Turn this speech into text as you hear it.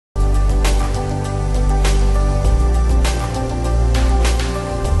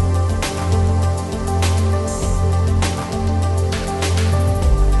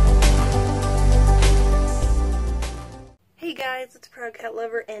Proud Cat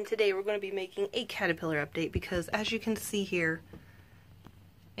Lover, and today we're going to be making a caterpillar update because as you can see here,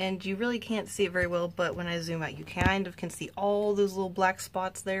 and you really can't see it very well, but when I zoom out you kind of can see all those little black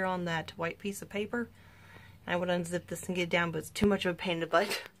spots there on that white piece of paper. And I would unzip this and get it down, but it's too much of a pain in the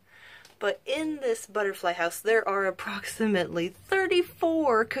butt. But in this butterfly house there are approximately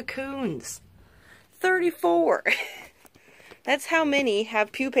 34 cocoons. 34! That's how many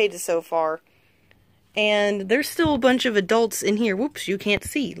have pupated so far. And there's still a bunch of adults in here. Whoops, you can't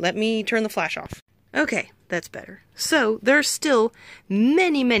see. Let me turn the flash off. Okay, that's better. So, there's still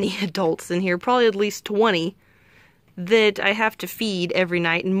many adults in here, probably at least 20, that I have to feed every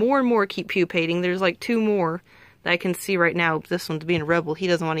night, and more keep pupating. There's like 2 more that I can see right now. This one's being a rebel. He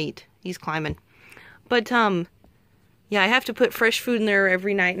doesn't want to eat. He's climbing. But, yeah, I have to put fresh food in there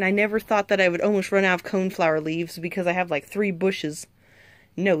every night, and I never thought that I would almost run out of coneflower leaves because I have like 3 bushes.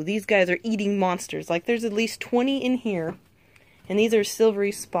 No, these guys are eating monsters. Like, there's at least 20 in here. And these are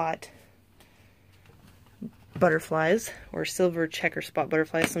silvery spot butterflies, or silver checker spot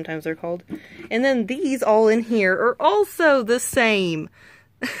butterflies, sometimes they're called. And then these all in here are also the same.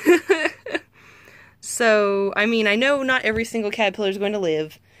 So, I mean, I know not every single caterpillar is going to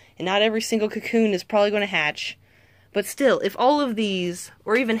live, and not every single cocoon is probably going to hatch. But still, if all of these,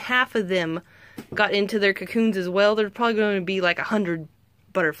 or even half of them, got into their cocoons as well, there's probably going to be like 100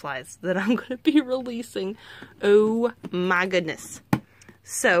 butterflies that I'm going to be releasing. Oh my goodness.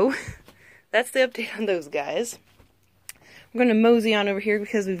 So, that's the update on those guys. We're going to mosey on over here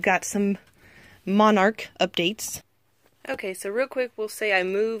because we've got some monarch updates. Okay, so real quick we'll say I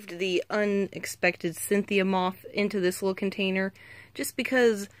moved the unexpected Cynthia moth into this little container just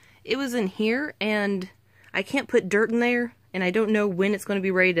because it was in here and I can't put dirt in there and I don't know when it's going to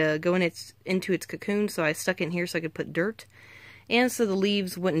be ready to go into its cocoon, so I stuck it in here so I could put dirt. And so the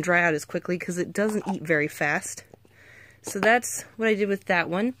leaves wouldn't dry out as quickly because it doesn't eat very fast. So that's what I did with that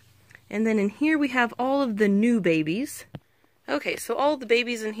one. And then in here we have all of the new babies. Okay, so all the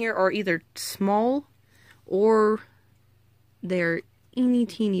babies in here are either small or they're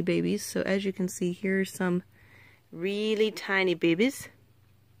teeny babies. So as you can see, here are some really tiny babies.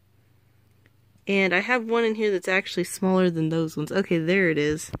 And I have one in here that's actually smaller than those ones. Okay, there it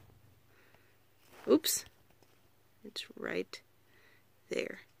is. Oops. It's right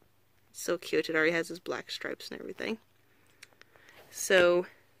there. It's so cute. It already has his black stripes and everything. So,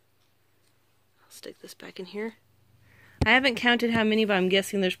 I'll stick this back in here. I haven't counted how many, but I'm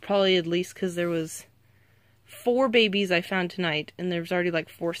guessing there's probably at least, because there was 4 babies I found tonight, and there's already like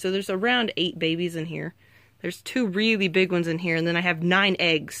 4. So there's around 8 babies in here. There's 2 really big ones in here, and then I have 9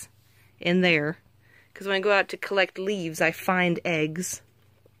 eggs in there. Because when I go out to collect leaves, I find eggs.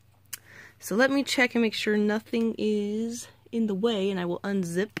 So let me check and make sure nothing is in the way, and I will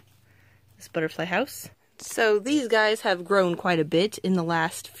unzip this butterfly house. So these guys have grown quite a bit in the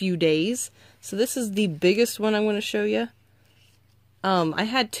last few days. So this is the biggest one I want to show you. I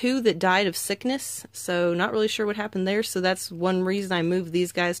had 2 that died of sickness, so not really sure what happened there. So that's one reason I moved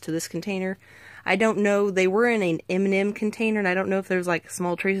these guys to this container. I don't know, they were in an M&M container, and I don't know if there's like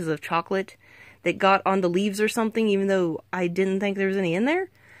small traces of chocolate that got on the leaves or something, even though I didn't think there was any in there.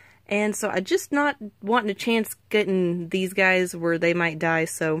 And so I just not wanting a chance getting these guys where they might die,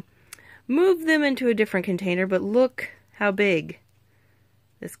 so move them into a different container. But look how big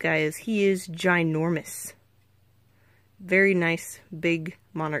this guy is. He is ginormous. Very nice big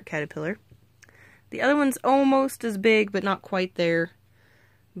monarch caterpillar. The other one's almost as big, but not quite there.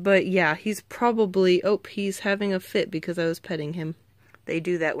 But yeah, he's probably, oh, he's having a fit because I was petting him. They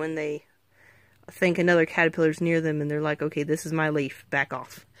do that when they think another caterpillar's near them and they're like, okay, this is my leaf, back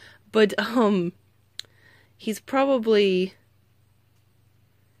off. But, he's probably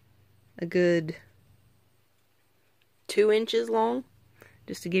a good 2 inches long,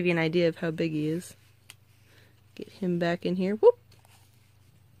 just to give you an idea of how big he is. Get him back in here. Whoop!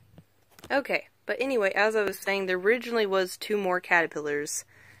 Okay, but anyway, as I was saying, there originally was 2 more caterpillars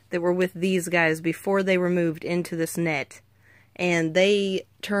that were with these guys before they were moved into this net. And they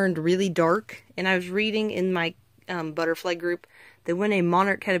turned really dark, and I was reading in my butterfly group that when a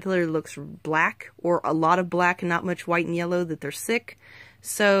monarch caterpillar looks black, or a lot of black and not much white and yellow, that they're sick.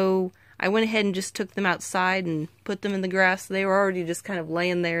 So I went ahead and just took them outside and put them in the grass. They were already just kind of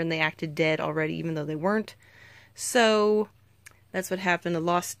laying there and they acted dead already, even though they weren't. So that's what happened. I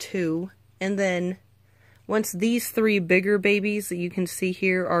lost 2. And then once these 3 bigger babies that you can see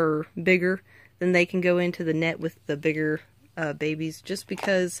here are bigger, then they can go into the net with the bigger babies, just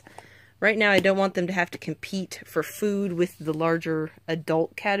because right now I don't want them to have to compete for food with the larger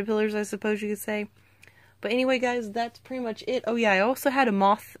adult caterpillars, I suppose you could say. But anyway, guys, that's pretty much it. Oh yeah, I also had a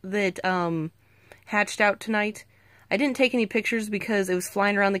moth that hatched out tonight. I didn't take any pictures because it was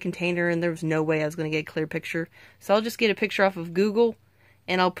flying around the container and there was no way I was going to get a clear picture. So I'll just get a picture off of Google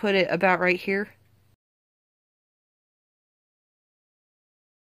and I'll put it about right here.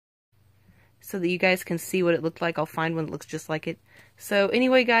 So that you guys can see what it looked like. I'll find one that looks just like it. So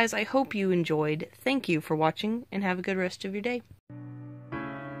anyway guys, I hope you enjoyed. Thank you for watching and have a good rest of your day.